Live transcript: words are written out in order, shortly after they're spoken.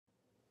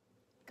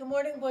Good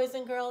morning, boys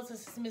and girls.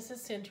 This is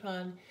Mrs.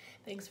 Cintron.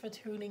 Thanks for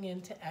tuning in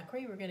to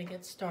Ecri. We're going to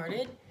get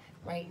started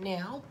right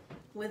now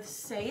with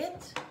say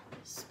it,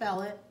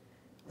 spell it,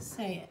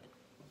 say it.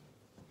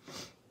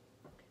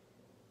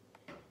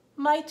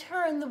 My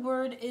turn, the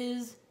word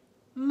is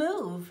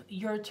move.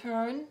 Your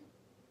turn.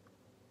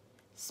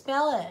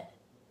 Spell it.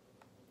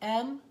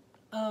 M-O-V-E,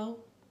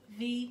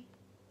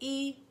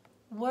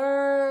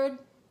 word.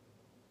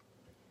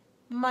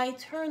 My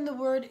turn, the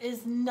word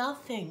is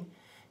nothing.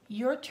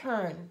 Your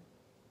turn.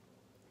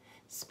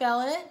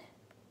 Spell it.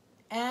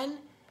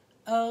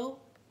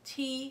 N-O-T-H-I-N-G,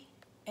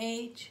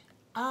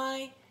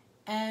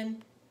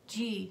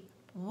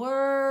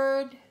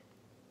 word.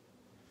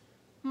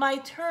 My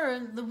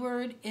turn, the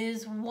word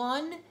is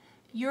one.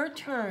 Your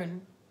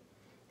turn.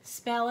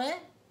 Spell it.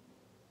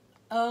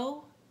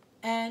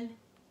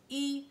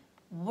 O-N-E,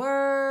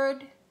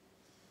 word.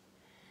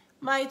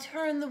 My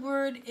turn, the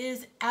word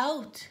is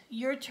out.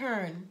 Your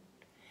turn.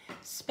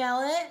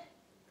 Spell it.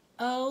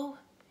 O-U-T,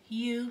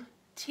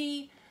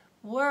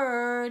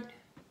 word.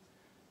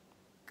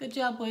 Good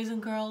job, boys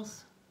and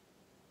girls.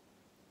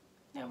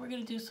 Now we're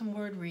going to do some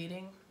word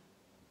reading.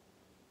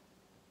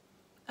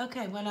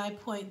 Okay, when I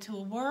point to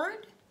a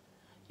word,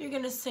 you're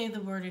going to say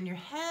the word in your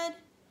head.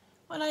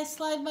 When I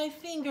slide my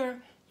finger,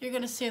 you're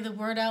going to say the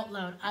word out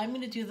loud. I'm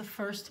going to do the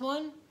first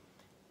one.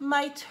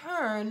 My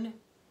turn,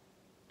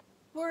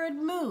 word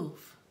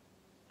move.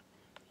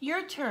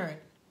 Your turn,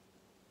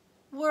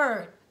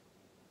 word.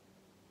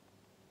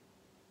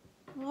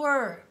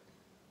 Word.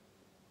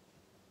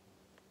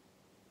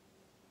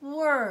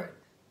 Word.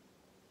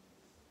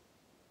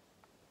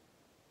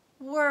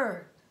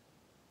 Word.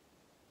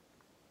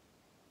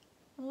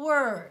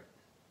 Word.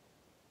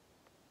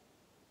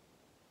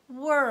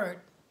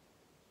 Word.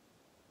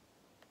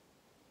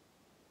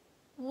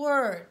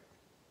 Word.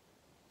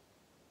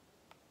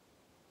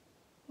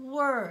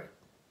 Word.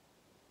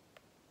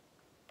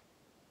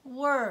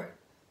 Word.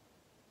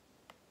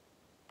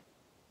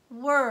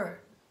 Word.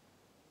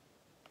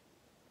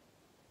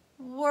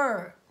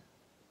 Word.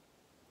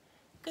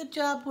 Good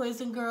job,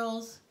 boys and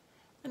girls.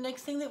 The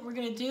next thing that we're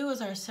going to do is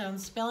our sound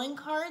spelling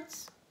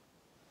cards.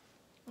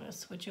 I'm going to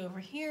switch over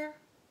here.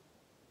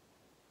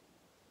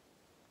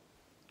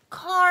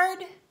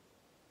 Card,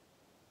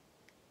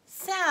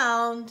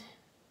 sound,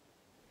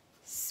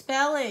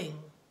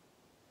 spelling.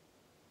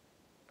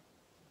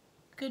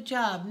 Good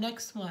job.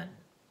 Next one.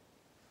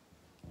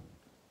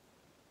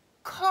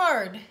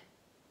 Card,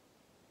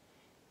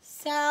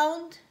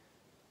 sound,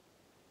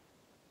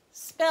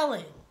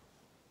 spelling.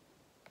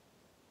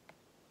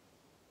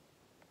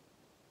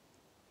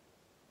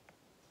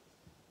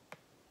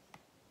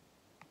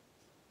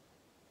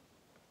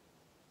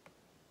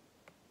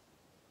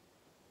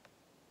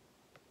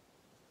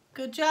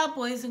 Good job,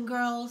 boys and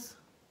girls.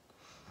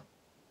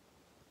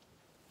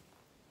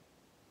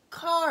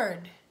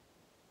 Card,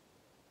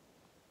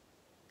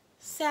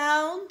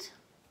 sound,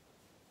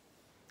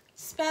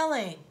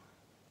 spelling.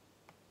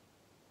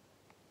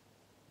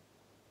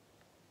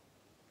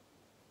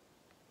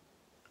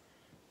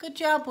 Good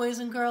job, boys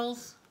and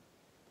girls.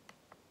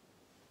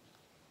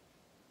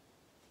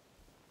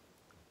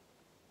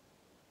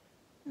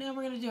 Now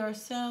we're going to do our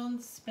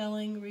sound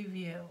spelling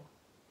review.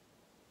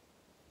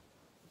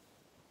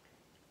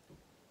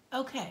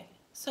 Okay,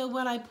 so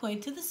when I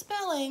point to the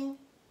spelling,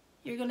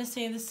 you're going to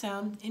say the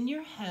sound in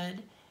your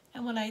head,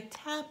 and when I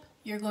tap,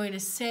 you're going to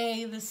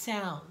say the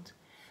sound.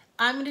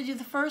 I'm going to do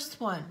the first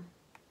one.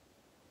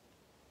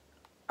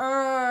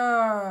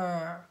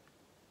 Sound.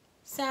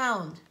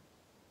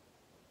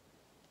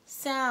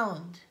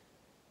 Sound.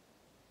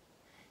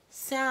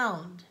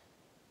 Sound.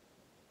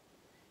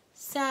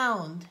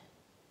 Sound.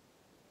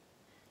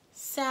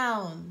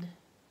 Sound.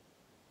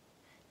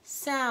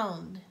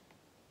 Sound.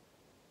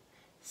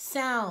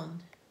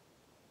 Sound.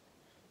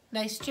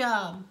 Nice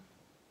job.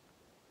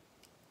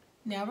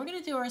 Now we're going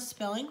to do our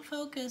spelling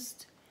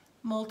focused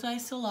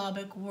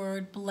multisyllabic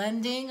word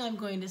blending. I'm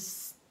going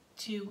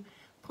to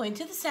point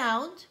to the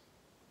sound,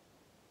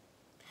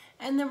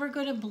 and then we're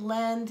going to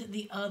blend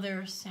the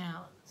other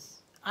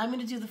sounds. I'm going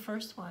to do the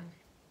first one.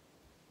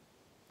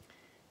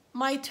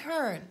 My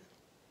turn.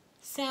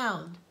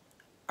 Sound.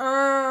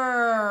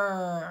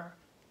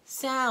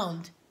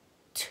 Sound.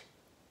 T,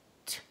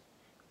 t.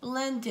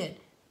 Blended.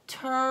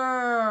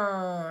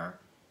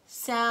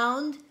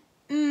 Sound.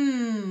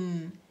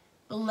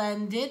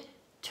 Blended.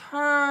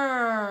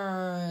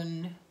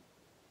 Turn.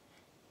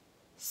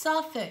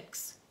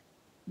 Suffix.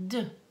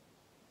 D.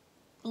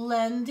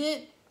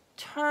 Blended.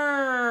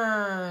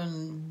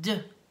 Turned.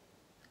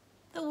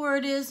 The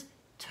word is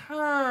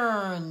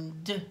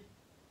turned.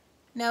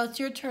 Now it's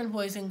your turn,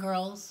 boys and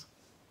girls.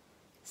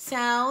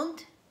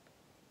 Sound.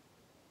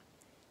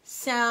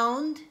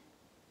 Sound.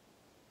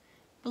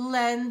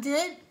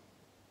 Blended.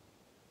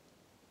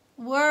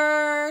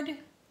 Word.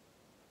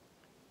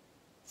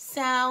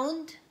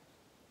 Sound.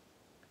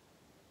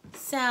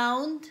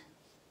 Sound.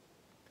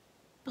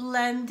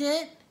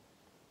 Blended.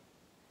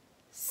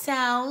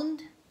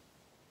 Sound.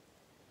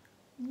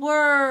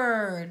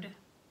 Word.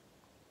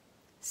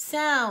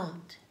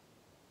 Sound.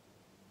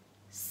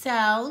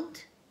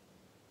 sound,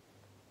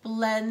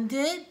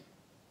 blended,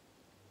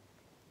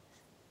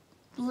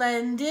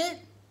 blended,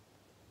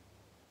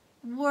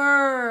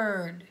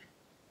 word,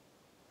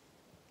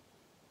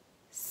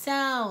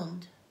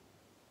 sound,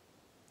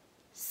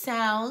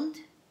 sound,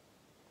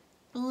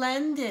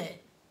 blended,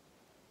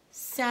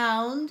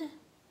 sound,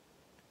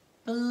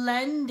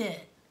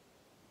 blended,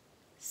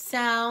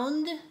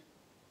 sound,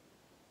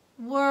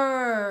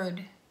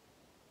 word,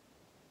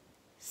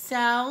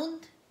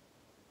 sound,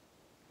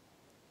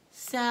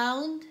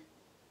 sound,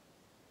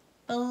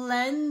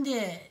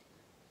 blended,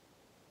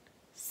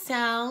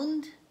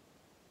 sound,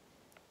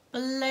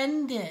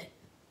 blended,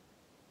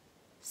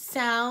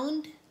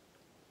 sound,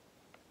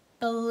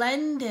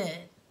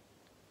 blended,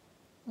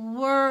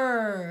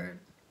 word,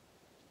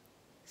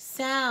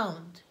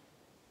 sound,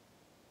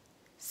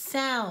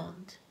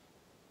 sound,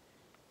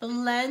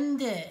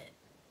 blended,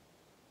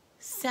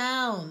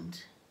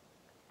 sound,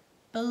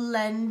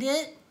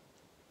 blended,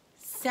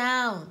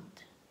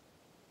 sound,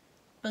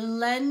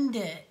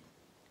 blended,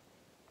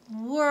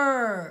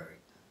 word,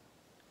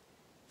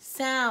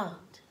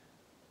 sound,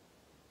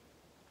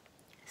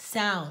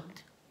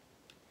 sound,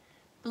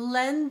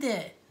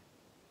 blended,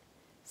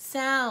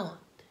 sound,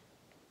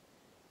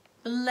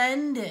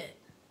 blended,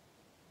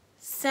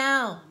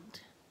 sound,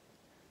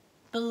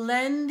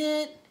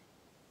 blended,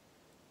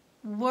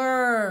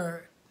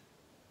 word.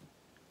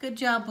 Good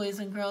job, boys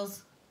and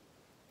girls.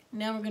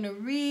 Now we're going to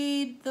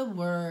read the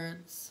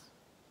words.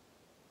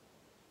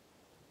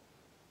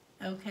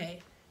 Okay.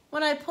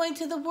 When I point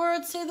to the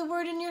word, say the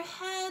word in your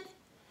head.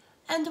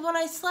 And when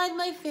I slide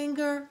my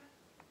finger,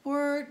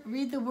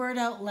 read the word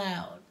out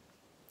loud.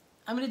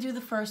 I'm going to do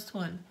the first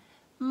one.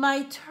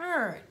 My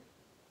turn.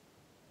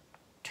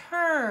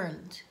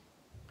 Turned.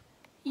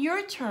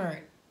 Your turn.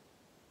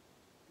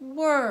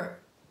 Word.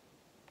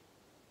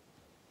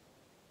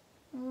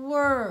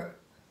 Word.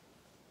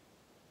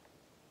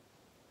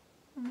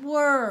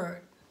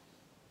 Word.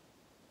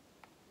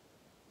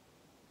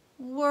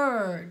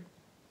 Word.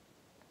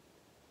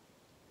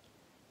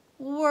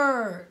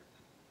 Word.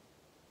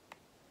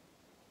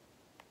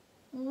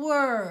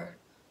 Word.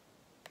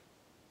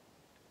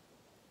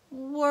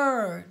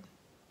 Word.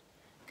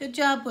 Good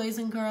job, boys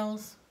and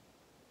girls.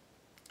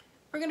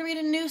 We're going to read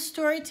a new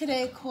story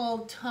today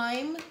called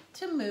Time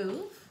to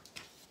Move.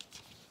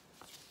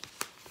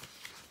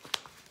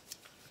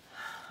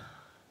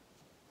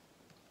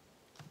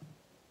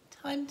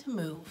 Time to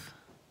move.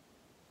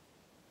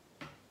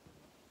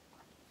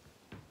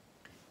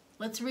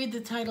 Let's read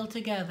the title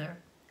together.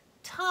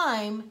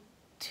 Time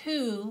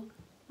to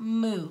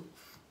move.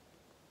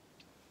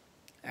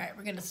 All right,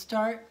 we're going to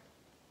start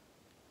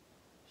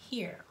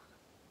here.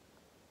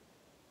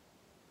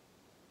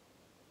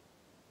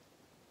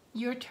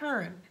 Your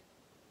turn.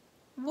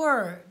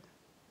 Word.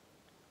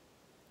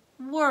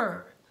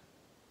 Word.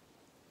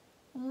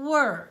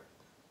 Word.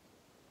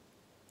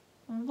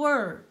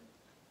 Word.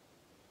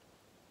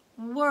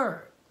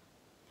 Word.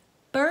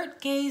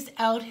 Bert gazed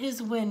out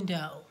his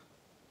window.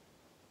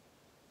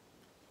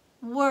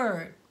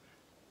 Word.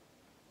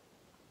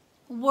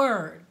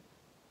 Word.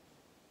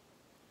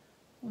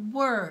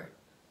 Word.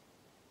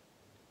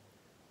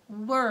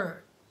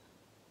 Word.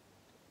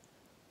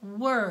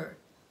 Word.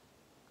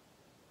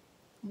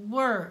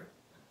 Word.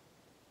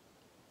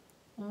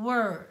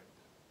 Word.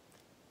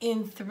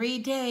 In 3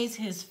 days,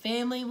 his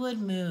family would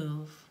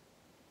move.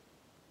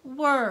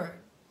 Word.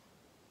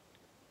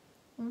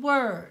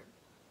 Word.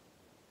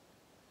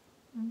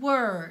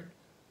 Word.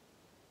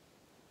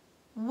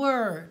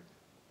 Word.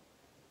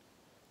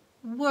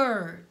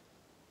 Word.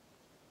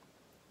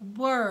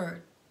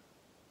 Word.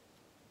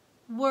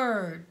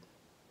 Word.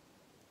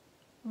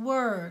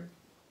 Word.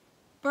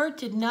 Bert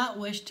did not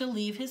wish to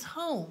leave his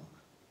home.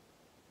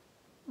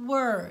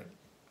 Word.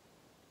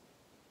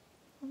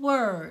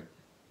 Word.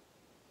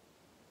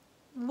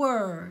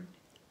 Word.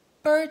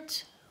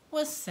 Bert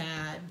was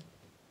sad.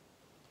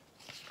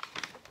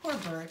 Poor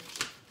Bert.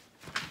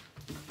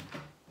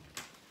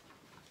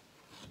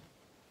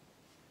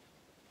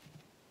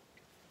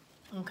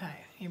 Okay,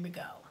 here we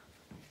go.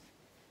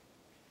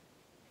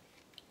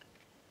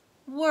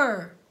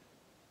 Word.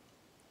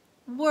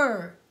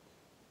 Word.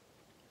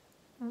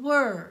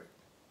 Word.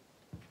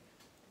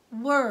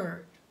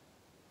 Word.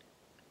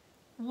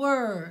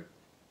 Word.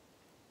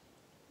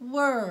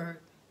 Word.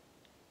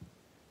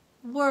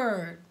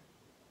 Word.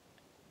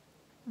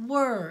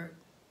 Word.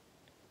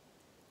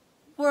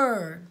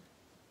 Word.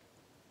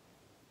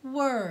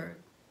 Word.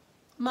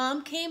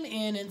 Mom came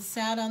in and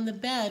sat on the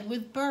bed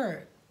with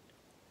Bert.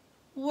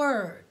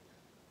 Word.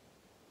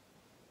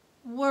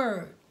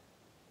 Word.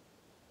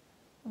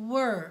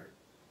 Word.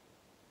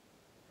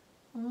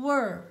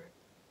 Word.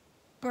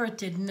 Bert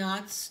did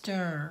not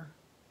stir.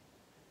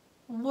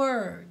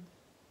 Word.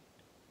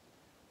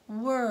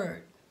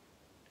 Word.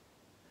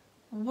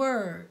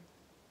 Word.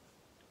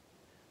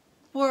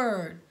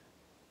 Word.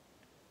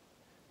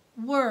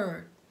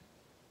 Word.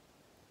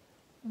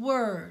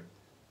 Word.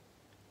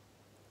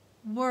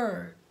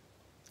 Word.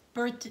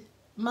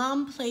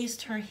 Mom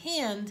placed her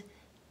hand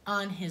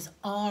on his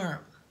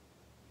arm.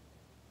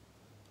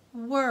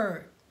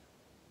 word,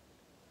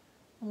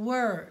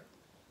 word,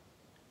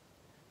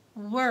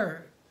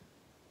 word,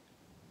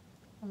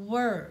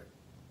 word,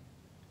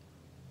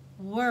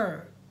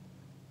 word,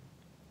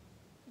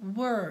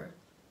 word.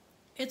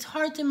 It's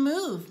hard to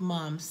move,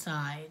 Mom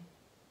sighed.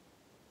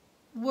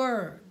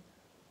 Word,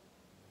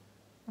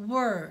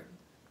 word,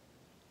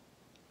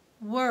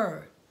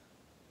 word,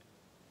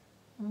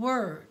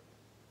 word,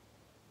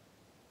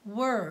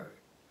 word,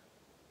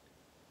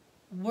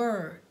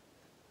 word,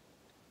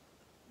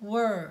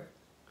 word.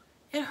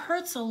 It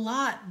hurts a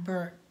lot,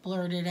 Bert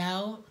blurted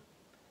out.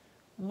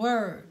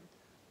 Word,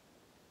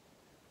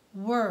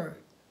 word,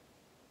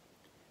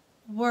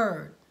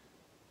 word,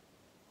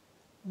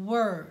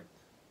 word,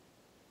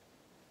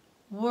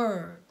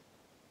 word.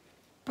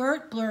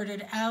 Bert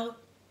blurted out,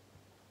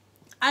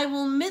 I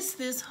will miss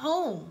this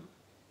home.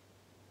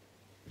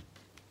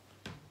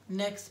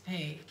 Next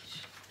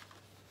page.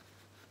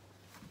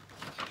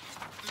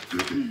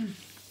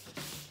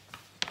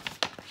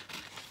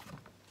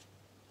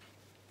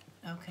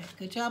 Okay,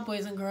 good job,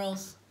 boys and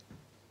girls.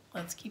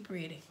 Let's keep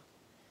reading.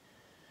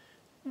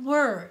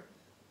 Word,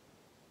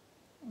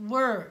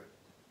 word,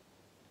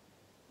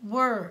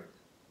 word,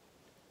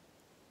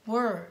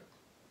 word.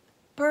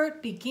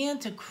 Bert began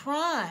to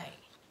cry.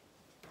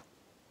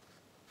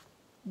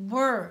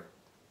 Word,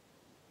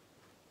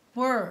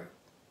 word,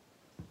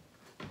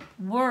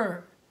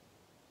 word,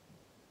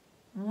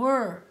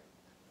 word,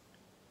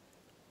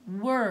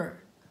 word,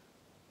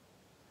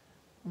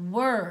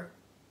 word,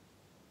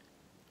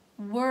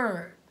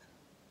 word,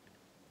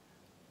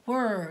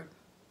 word,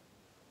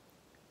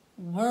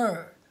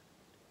 word.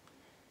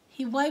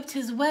 He wiped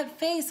his wet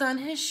face on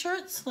his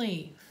shirt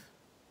sleeve.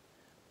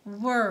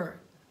 Word,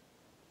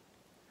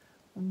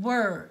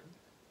 word,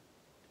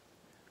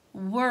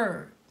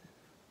 word,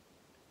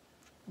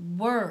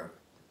 word,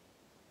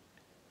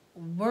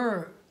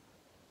 word.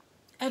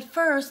 At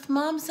first,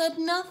 Mom said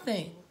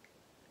nothing.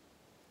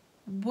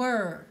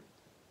 Word,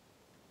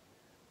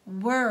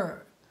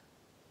 word,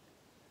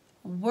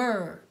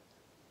 word,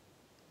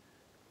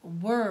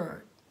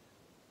 word,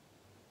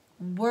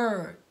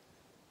 word.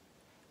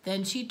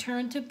 Then she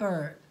turned to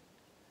Bert.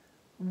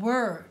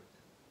 Word,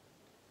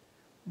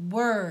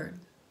 word,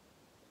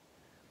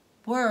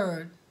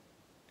 word,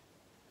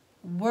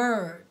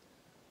 word,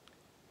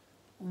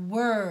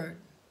 word,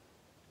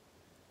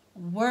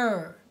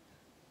 word,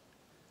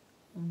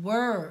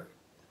 word,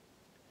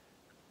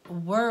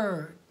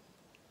 word,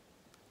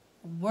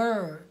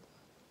 word,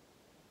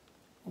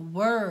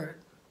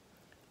 word.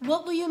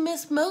 What will you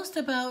miss most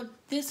about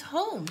this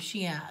home?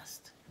 She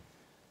asked.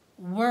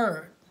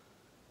 Word,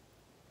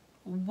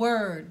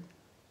 word,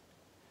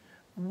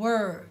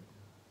 word,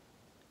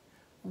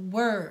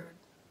 word,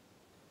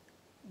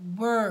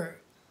 word,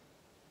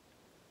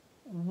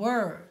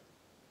 word.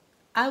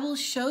 I will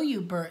show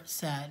you, Bert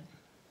said.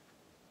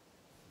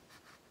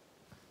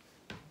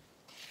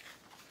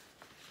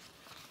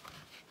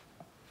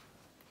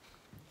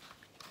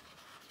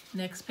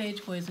 Next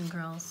page, boys and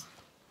girls.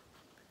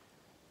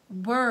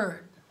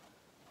 Word,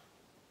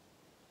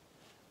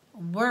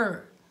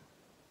 word,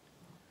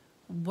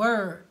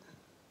 word,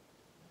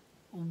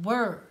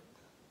 word,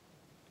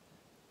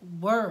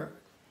 word.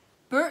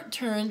 Bert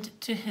turned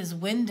to his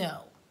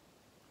window.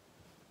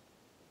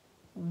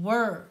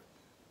 Word,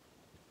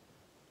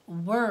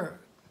 word,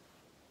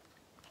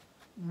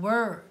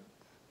 word,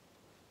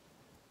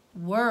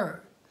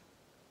 word,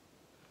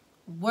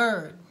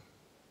 word,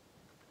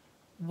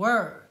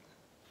 word,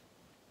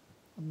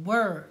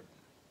 word,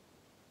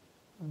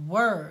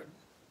 word,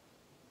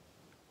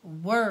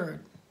 word,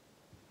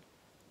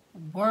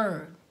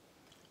 word.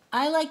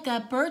 I like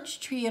that birch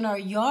tree in our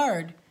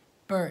yard,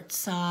 Bert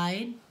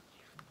sighed.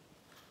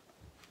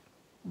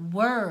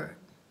 Word,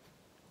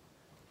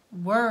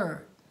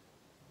 word,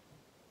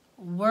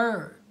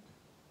 word,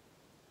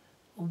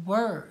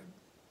 word,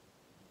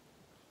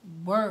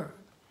 word.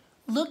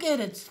 Look at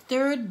its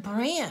third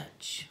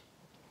branch.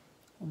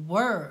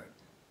 Word,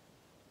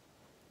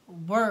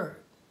 word,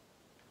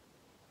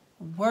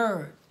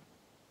 word,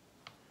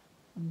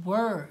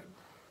 word,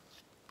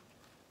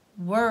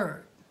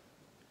 word,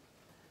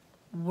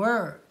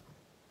 word,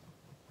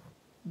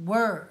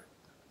 word,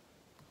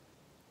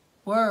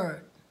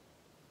 word,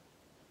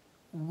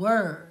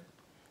 word.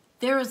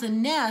 There is a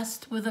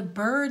nest with a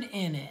bird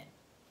in it.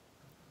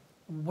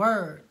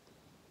 Word,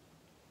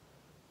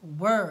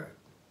 word,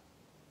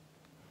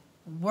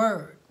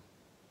 word,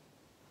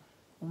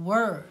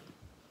 word,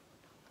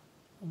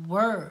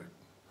 word,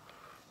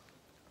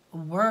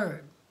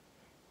 word.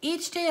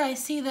 Each day I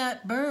see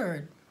that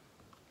bird.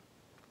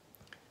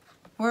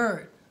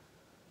 Word,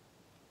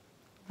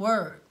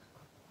 word,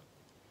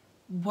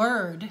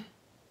 word,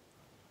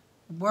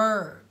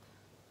 word,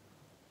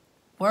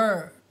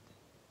 word,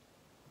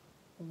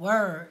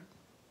 word,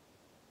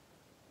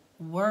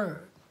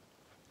 word.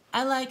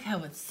 I like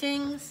how it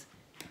sings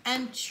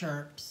and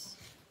chirps.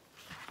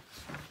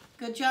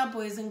 Good job,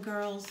 boys and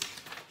girls.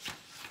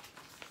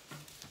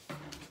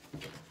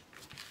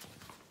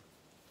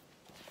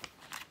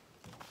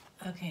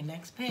 Okay,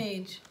 next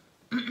page.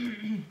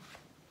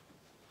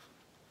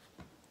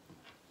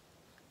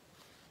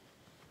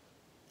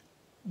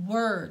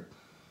 word,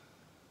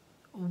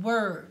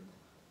 word,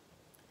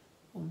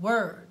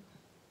 word,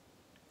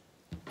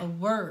 a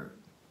word.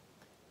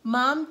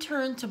 Mom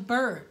turned to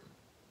Bert.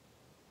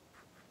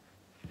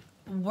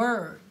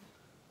 Word,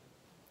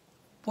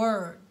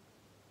 word,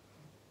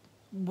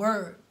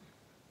 word,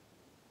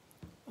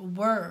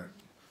 word,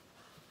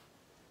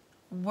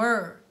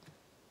 word,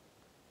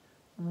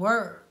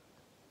 word,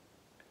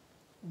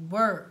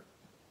 word,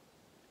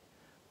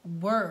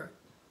 word,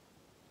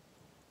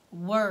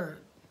 word,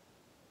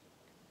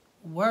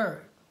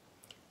 word.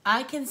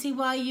 I can see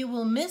why you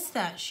will miss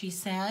that, she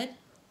said.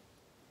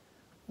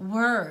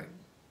 Word,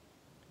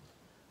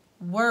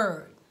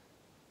 word,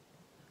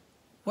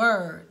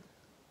 word,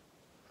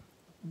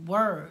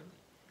 word.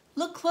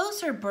 Look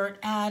closer, Bert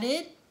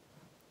added.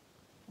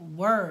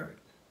 Word,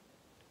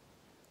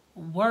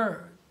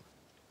 word,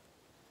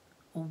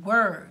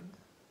 word,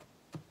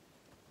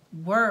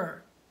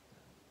 word,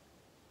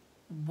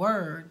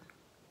 word,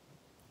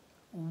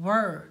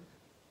 word.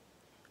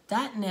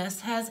 That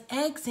nest has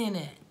eggs in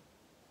it.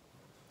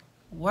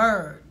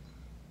 Word,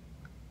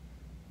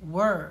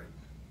 word,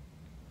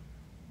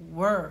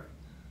 word,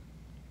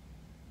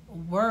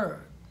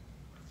 word,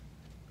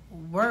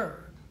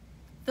 word.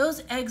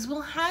 Those eggs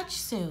will hatch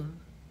soon.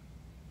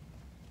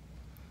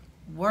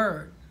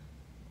 Word,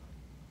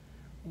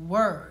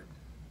 word,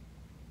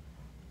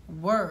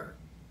 word,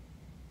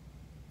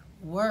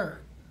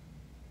 word,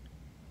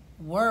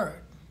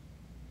 word,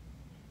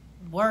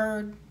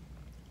 word,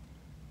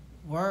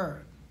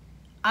 word.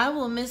 I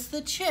will miss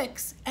the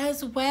chicks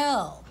as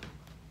well.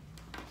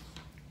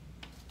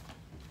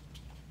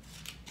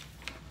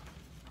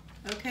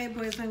 Okay,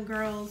 boys and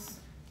girls,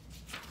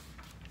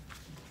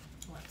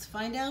 let's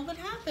find out what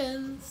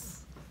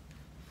happens.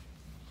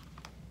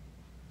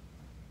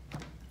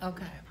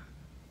 Okay.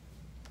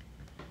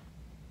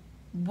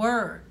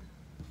 Word,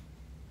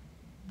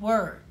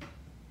 word,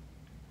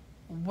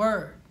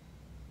 word,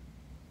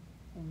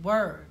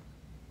 word,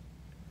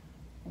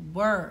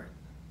 word,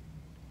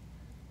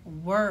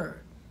 word,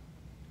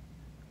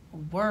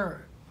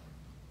 word,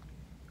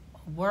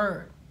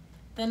 word.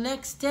 The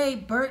next day,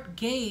 Bert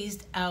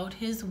gazed out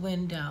his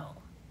window.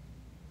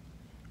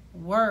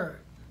 Word,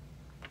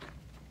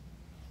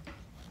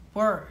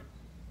 word,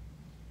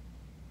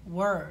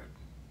 word,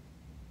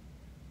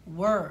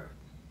 word,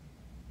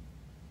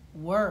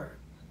 word,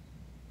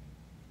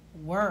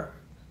 word,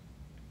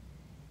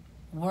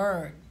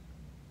 word,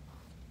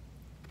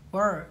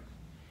 word.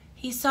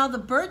 He saw the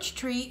birch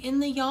tree in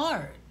the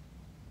yard.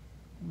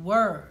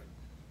 Word,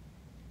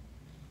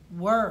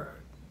 word,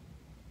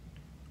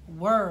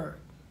 word,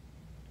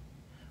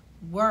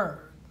 word,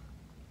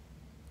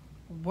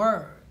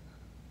 word,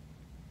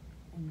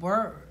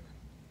 word.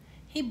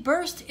 He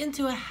burst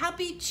into a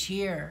happy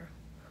cheer.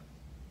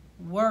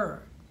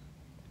 Word,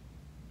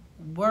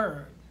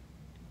 word,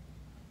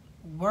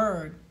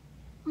 word.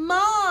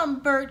 Mom,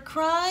 Bert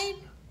cried.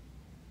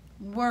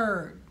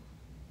 Word,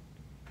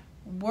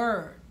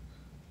 word,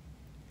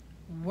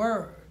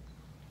 word,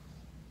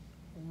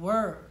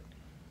 word.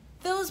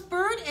 Those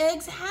bird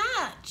eggs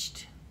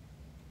hatched.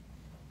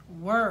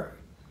 Word,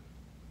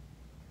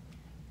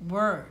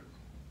 word,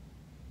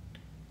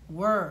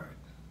 word,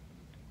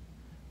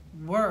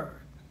 word,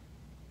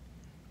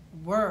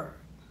 word,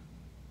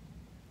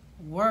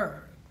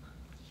 word,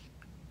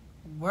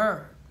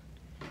 word.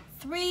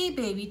 3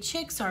 baby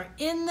chicks are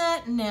in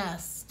that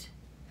nest.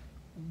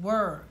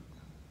 Word,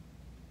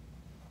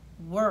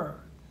 word,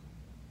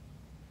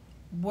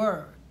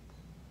 word,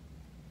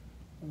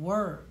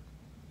 word.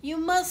 You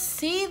must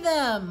see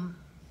them.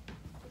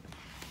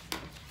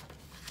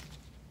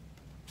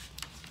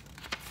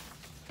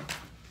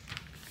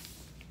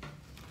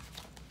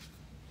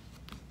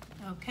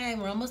 Okay,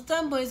 we're almost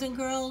done, boys and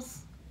girls.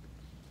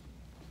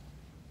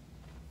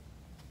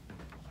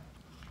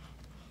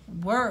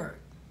 Word,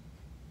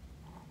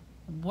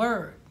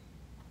 word,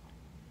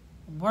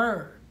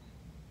 word,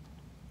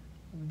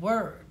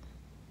 word,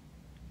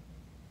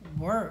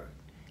 word.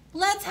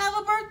 Let's have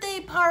a birthday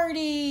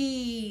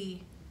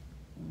party.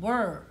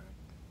 Word,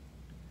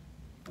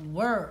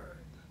 word.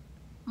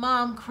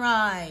 Mom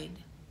cried.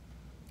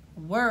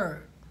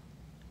 Word,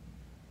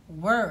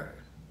 word,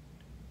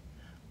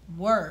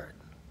 word,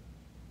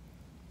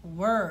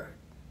 word,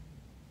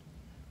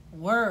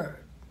 word,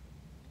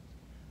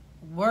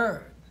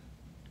 word,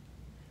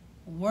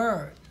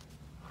 word,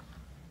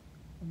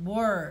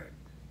 word,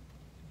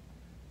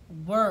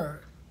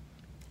 word.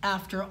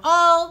 After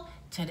all,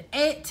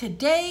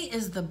 today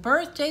is the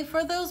birthday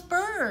for those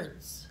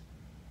birds.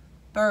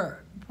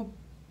 Bird,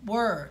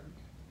 word,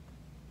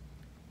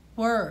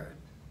 word,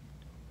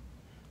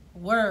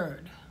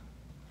 word,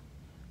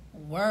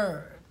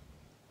 word.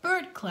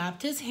 Bert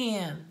clapped his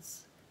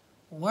hands.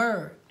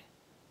 Word,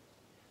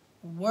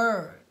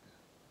 word,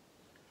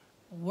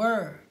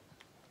 word,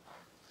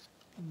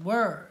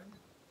 word,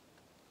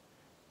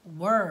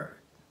 word,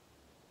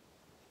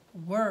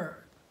 word.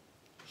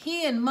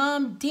 He and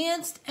Mom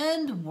danced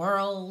and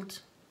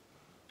whirled.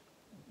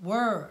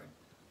 Word,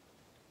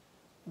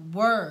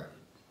 word,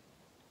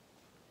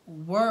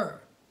 word,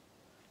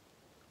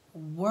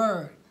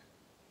 word,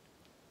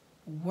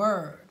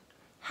 word.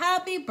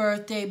 Happy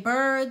birthday,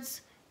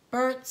 birds,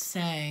 Bert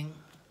sang.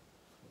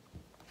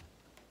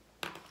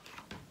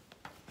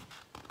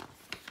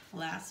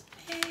 Last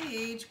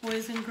page,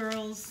 boys and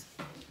girls.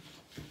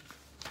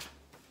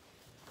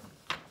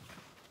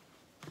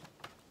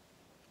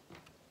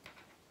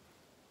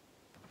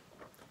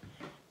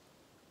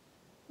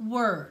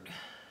 Word,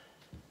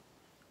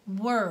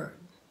 word,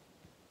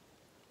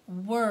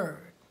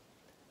 word.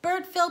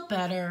 Bert felt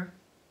better.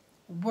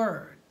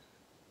 Word,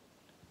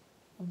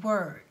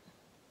 word,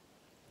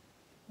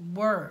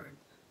 word,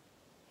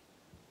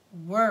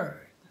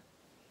 word,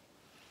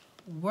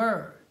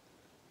 word,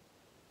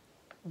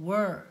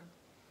 word.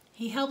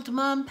 He helped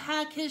Mom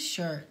pack his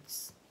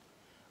shirts.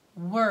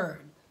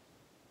 Word,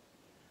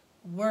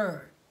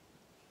 word,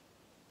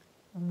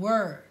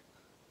 word,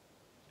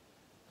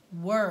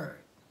 word,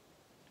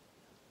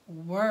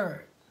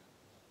 word,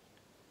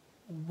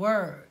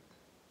 word,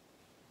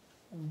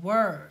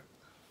 word,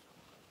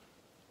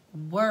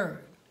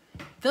 word.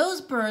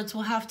 Those birds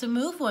will have to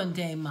move one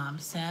day, Mom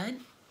said.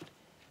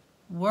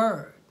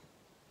 Word,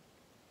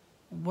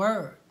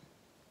 word,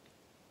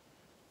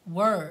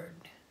 word,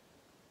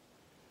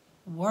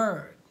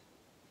 word,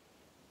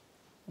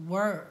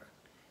 word.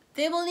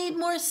 They will need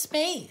more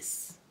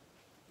space.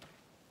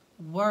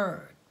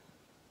 Word,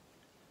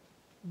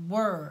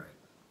 word,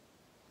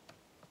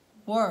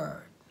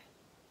 word,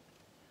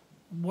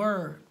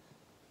 word,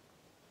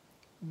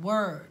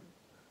 word,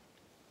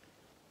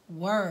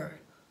 word,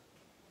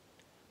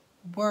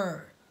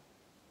 word,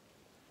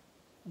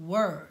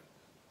 word,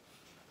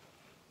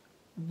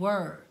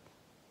 word,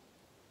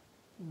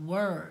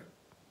 word,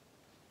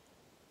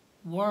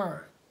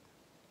 word,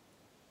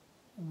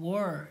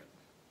 word.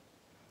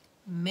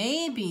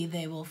 Maybe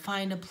they will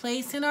find a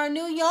place in our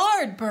new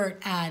yard,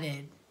 Bert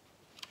added.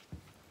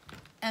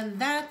 And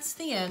that's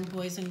the end,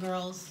 boys and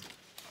girls,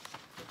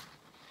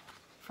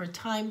 for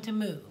time to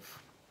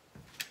move.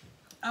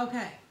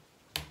 Okay,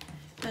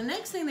 the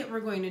next thing that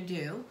we're going to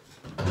do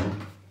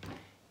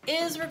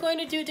is we're going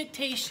to do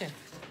dictation.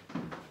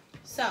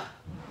 So,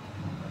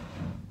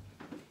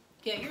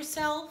 get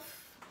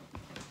yourself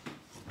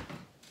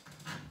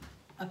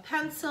a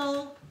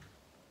pencil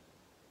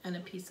and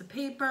a piece of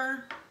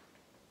paper.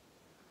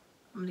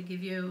 I'm going to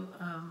give you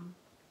a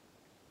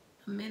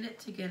minute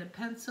to get a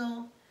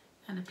pencil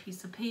and a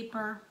piece of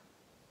paper.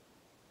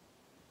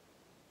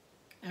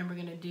 And we're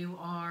going to do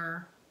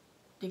our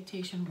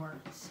dictation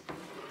words.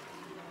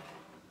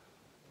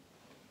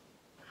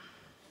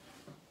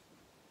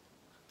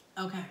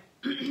 Okay.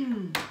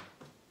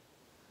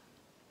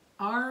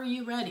 Are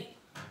you ready?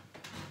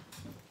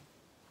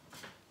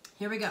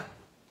 Here we go.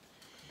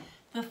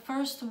 The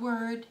first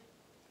word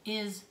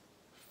is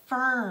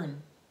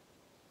fern.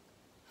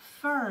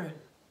 Fern.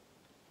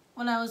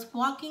 When I was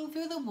walking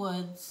through the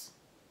woods,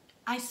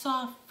 I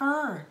saw a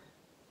fern.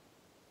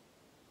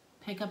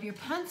 Pick up your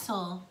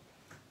pencil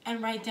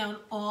and write down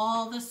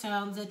all the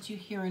sounds that you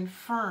hear in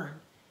fern.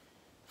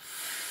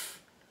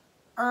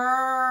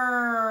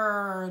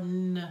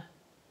 Fern.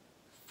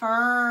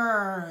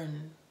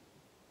 Fern.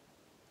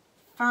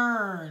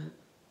 Fern.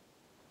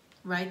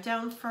 Write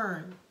down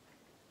fern.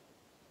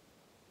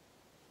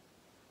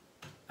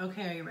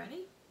 Okay, are you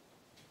ready?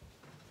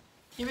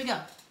 Here we go.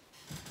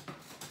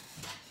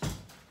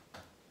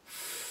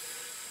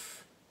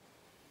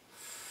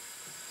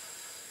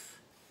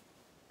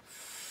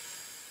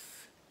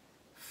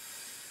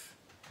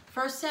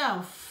 First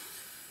sound.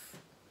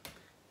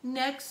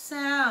 Next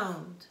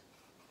sound.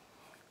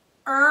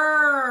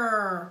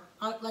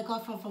 Like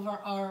off of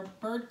our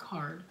bird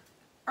card.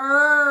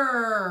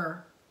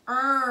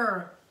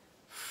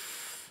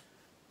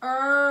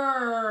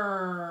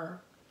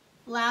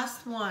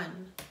 Last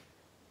one.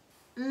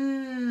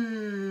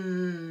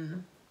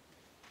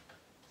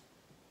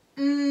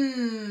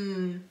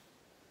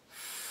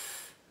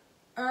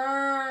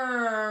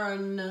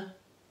 Earn.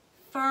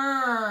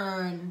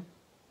 Fern.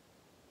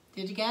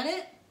 Did you get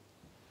it?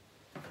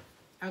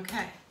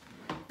 Okay.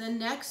 The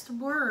next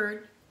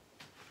word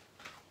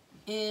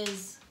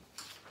is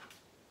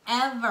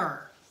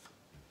ever.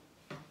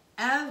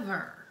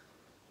 Ever.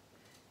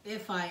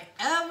 If I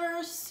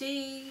ever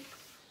see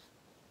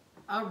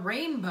a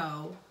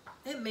rainbow,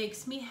 it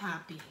makes me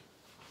happy.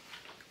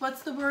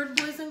 What's the word,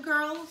 boys and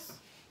girls?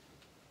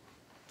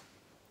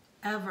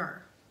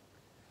 Ever.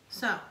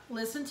 So,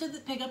 listen to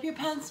pick up your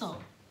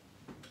pencil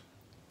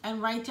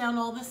and write down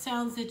all the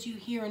sounds that you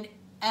hear in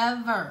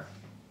ever.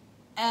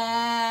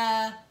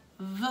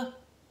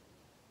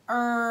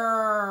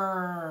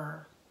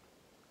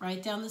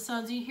 Write down the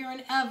sounds you hear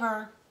in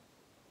ever.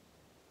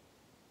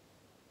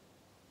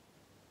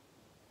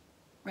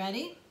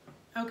 Ready?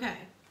 Okay.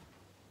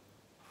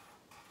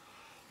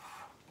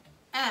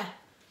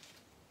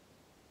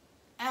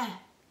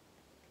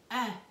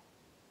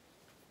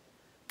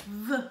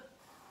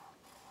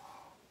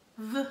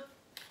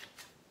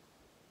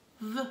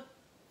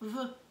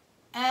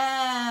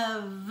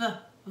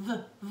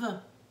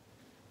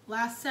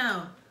 Last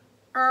sound.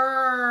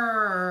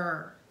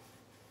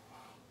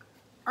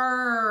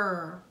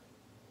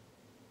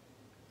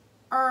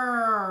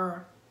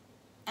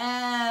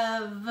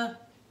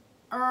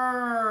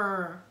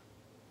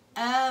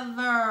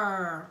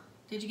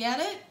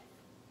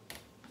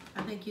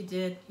 you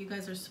did. You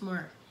guys are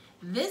smart.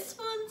 This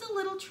one's a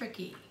little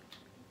tricky.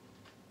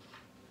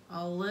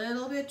 A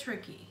little bit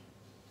tricky.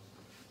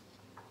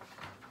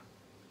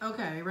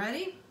 Okay,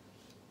 ready?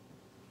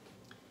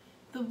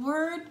 The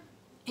word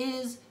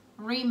is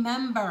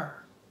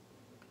remember.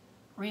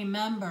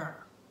 Remember.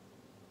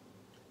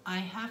 I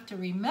have to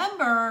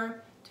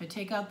remember to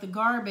take out the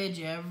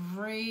garbage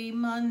every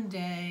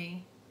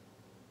Monday.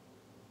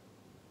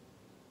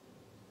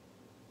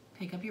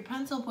 Pick up your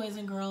pencil, boys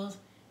and girls,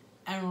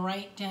 and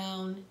write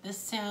down the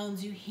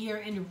sounds you hear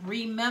and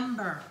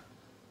remember.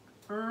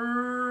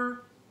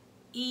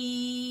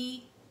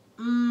 E,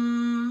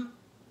 B,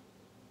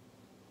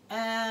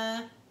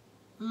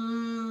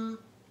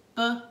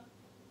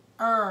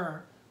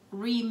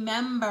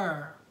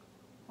 remember.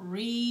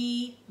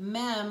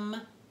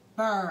 Remember.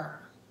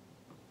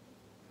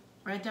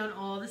 Write down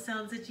all the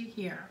sounds that you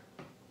hear.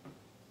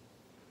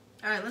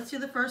 All right, let's do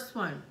the first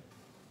one.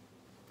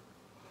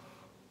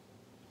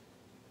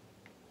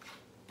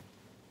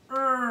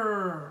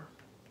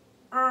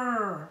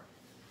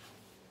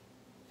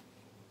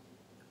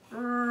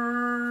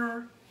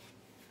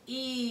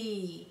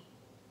 E.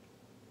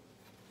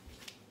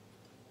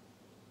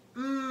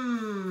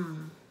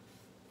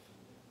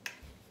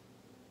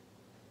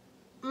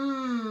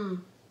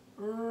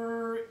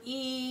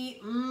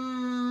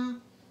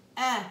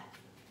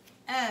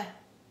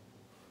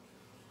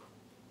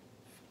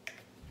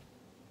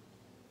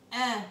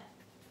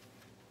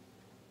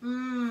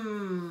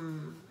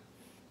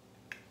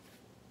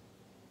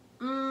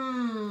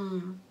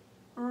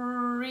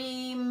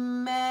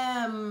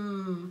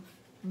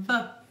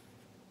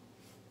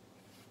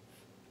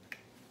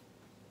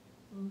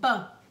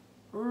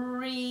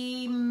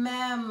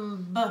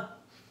 Remember.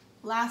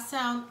 Last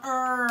sound,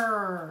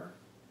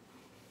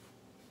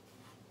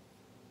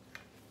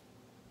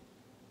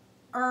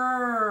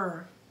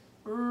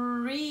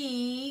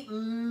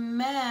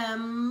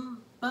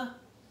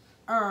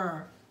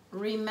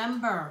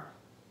 remember.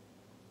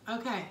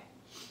 Okay.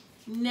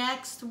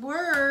 Next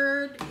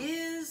word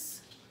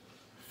is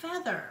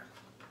feather.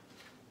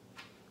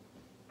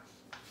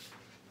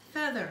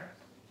 Feather.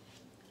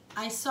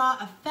 I saw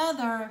a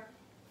feather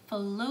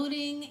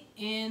floating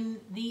in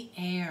the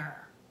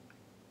air.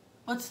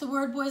 What's the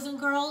word, boys and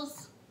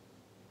girls?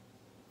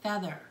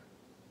 Feather.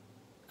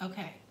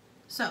 Okay,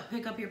 so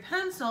pick up your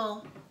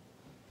pencil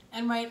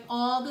and write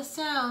all the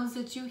sounds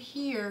that you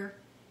hear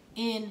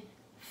in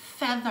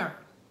feather.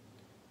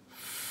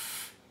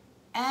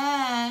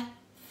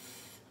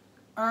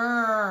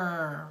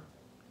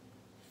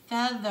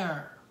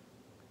 Feather.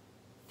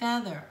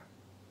 Feather.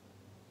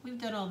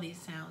 We've done all these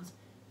sounds.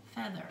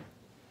 Feather.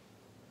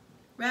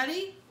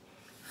 Ready?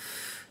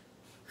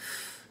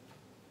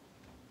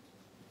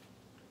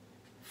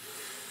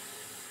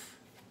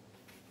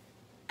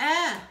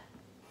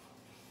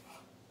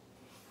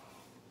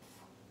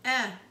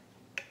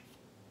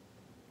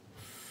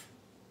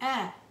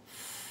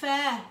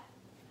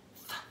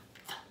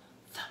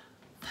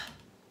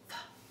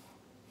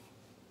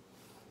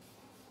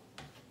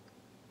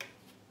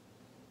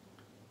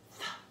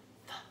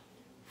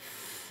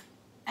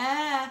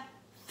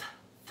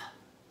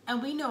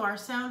 And we know our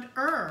sound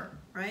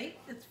right?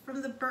 It's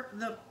from the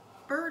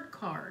bird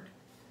card.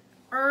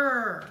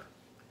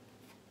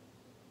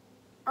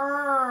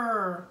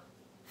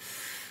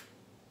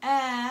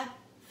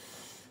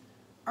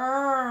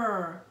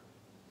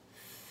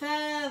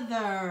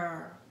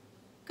 Feather.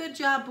 Good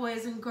job,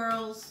 boys and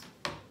girls.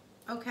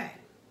 Okay,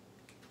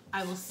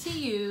 I will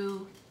see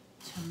you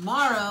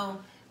tomorrow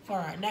for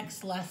our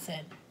next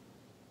lesson.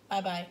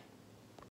 Bye-bye.